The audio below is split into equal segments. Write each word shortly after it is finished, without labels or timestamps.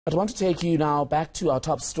I want to take you now back to our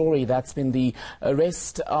top story. That's been the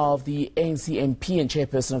arrest of the ANC MP and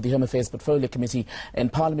chairperson of the Home Affairs Portfolio Committee in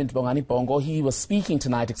Parliament, Bongani Bongo. He was speaking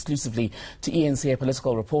tonight exclusively to ENCA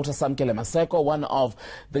political reporter Samkele Maseko. One of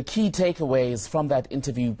the key takeaways from that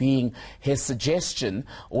interview being his suggestion,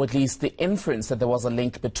 or at least the inference, that there was a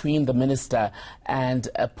link between the minister and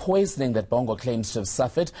a poisoning that Bongo claims to have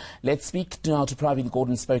suffered. Let's speak now to Pravin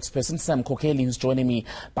Gordhan spokesperson Sam Kokeli, who's joining me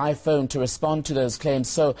by phone to respond to those claims.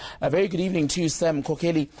 So, a very good evening to you, Sam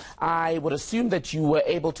Kokeli. I would assume that you were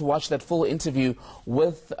able to watch that full interview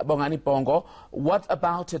with Bongani Bongo. What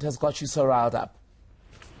about it has got you so riled up?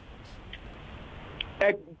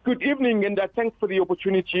 Good evening, and thanks for the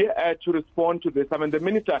opportunity to respond to this. I mean, the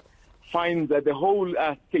minister finds the whole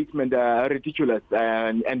statement ridiculous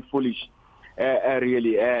and foolish,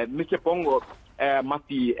 really. Mr. Bongo must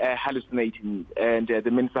be hallucinating, and the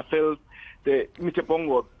minister feels that Mr.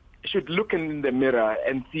 Bongo should look in the mirror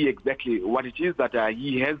and see exactly what it is that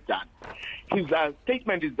he has done. His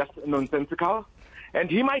statement is just nonsensical,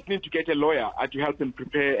 and he might need to get a lawyer to help him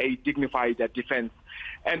prepare a dignified defense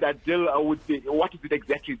and deal with what is it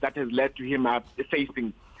exactly that has led to him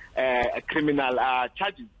facing criminal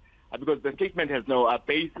charges, because the statement has no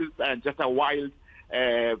basis and just a wild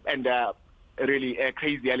and really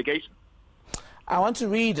crazy allegation. I want to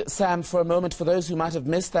read, Sam, for a moment, for those who might have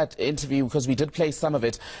missed that interview, because we did play some of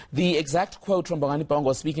it. The exact quote from Bongani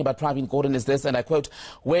Bongo speaking about Pravin Gordhan is this, and I quote,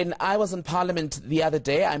 "When I was in Parliament the other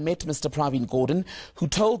day, I met Mr. Pravin Gordhan, who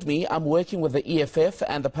told me I'm working with the EFF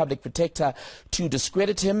and the Public Protector to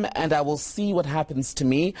discredit him, and I will see what happens to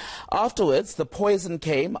me. Afterwards, the poison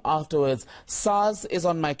came. Afterwards, SARS is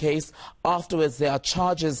on my case. Afterwards, there are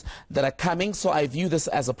charges that are coming, so I view this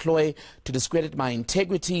as a ploy to discredit my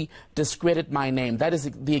integrity, discredit my name." That is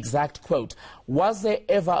the exact quote. Was there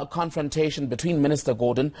ever a confrontation between Minister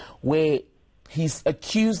Gordhan where he's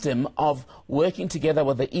accused him of working together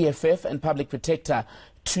with the EFF and Public Protector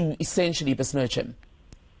to essentially besmirch him?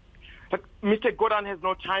 But Mr. Gordhan has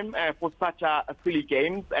no time for such silly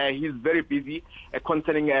games. He's very busy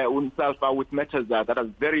concerning himself with matters that are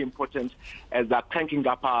very important, as cranking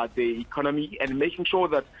up the economy and making sure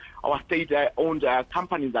that our state-owned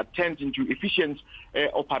companies are turned into efficient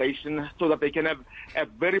operations so that they can have a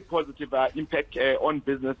very positive impact on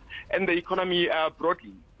business and the economy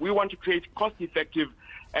broadly. We want to create cost-effective,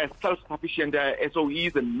 self-sufficient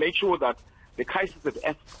SOEs and make sure that the crisis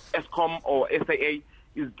at Eskom or SAA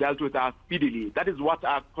is dealt with speedily. That is what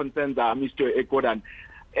concerns Mr. Gordhan.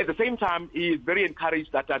 At the same time, he is very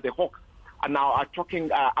encouraged that the Hawks are now talking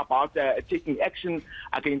about taking action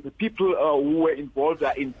against the people who were involved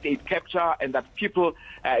in state capture, and that people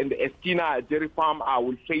in the Estina dairy farm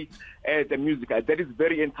will face the music. That is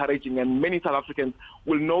very encouraging, and many South Africans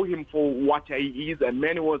will know him for what he is, a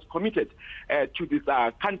man who was committed to this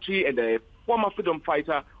country and a former freedom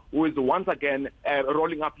fighter who is once again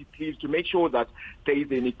rolling up his sleeves to make sure that there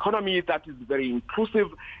is an economy that is very inclusive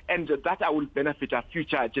and that will benefit our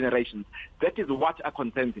future generations. That is what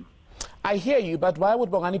concerns him. I hear you, but why would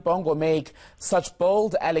Bongani Bongo make such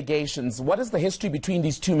bold allegations? What is the history between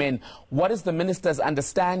these two men? What is the minister's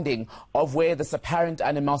understanding of where this apparent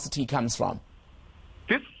animosity comes from?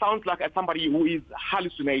 This sounds like somebody who is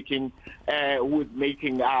hallucinating, who is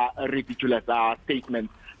making ridiculous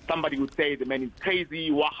statements. Somebody would say the man is crazy,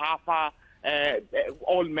 wahafa,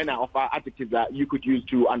 all manner of adjectives that you could use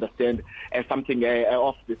to understand something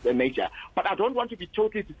of this nature. But I don't want to be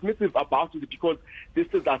totally dismissive about it, because this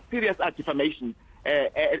is a serious defamation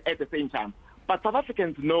at the same time. But South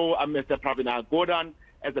Africans know Mr. Pravin Gordhan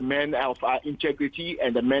as a man of integrity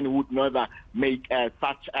and a man who would never make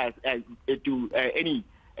such any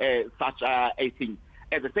such a thing.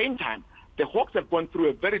 At the same time, the Hawks have gone through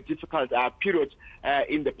a very difficult period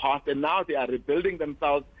in the past, and now they are rebuilding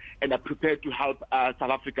themselves and are prepared to help South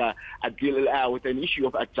Africa deal with an issue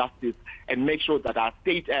of justice and make sure that our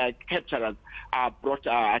state capturers are brought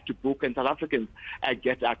to book, and South Africans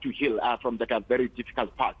get to heal from that very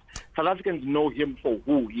difficult past. South Africans know him for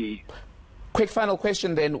who he is. Quick final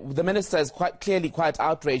question then. The minister is clearly quite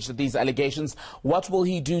outraged at these allegations. What will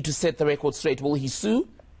he do to set the record straight? Will he sue?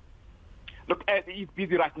 Look, he's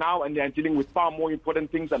busy right now and dealing with far more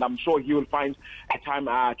important things, and I'm sure he will find a time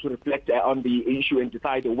to reflect on the issue and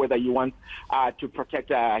decide whether he wants to protect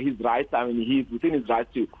his rights. I mean, he's within his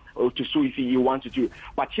rights to sue if he wants to.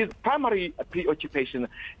 But his primary preoccupation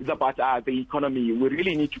is about the economy. We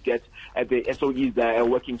really need to get the SOEs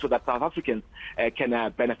working so that South Africans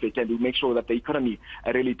can benefit, and we make sure that the economy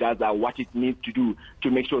really does what it needs to do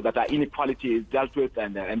to make sure that inequality is dealt with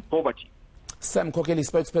and poverty. Sam Kokeli,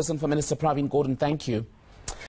 spokesperson for Minister Pravin Gordhan, thank you.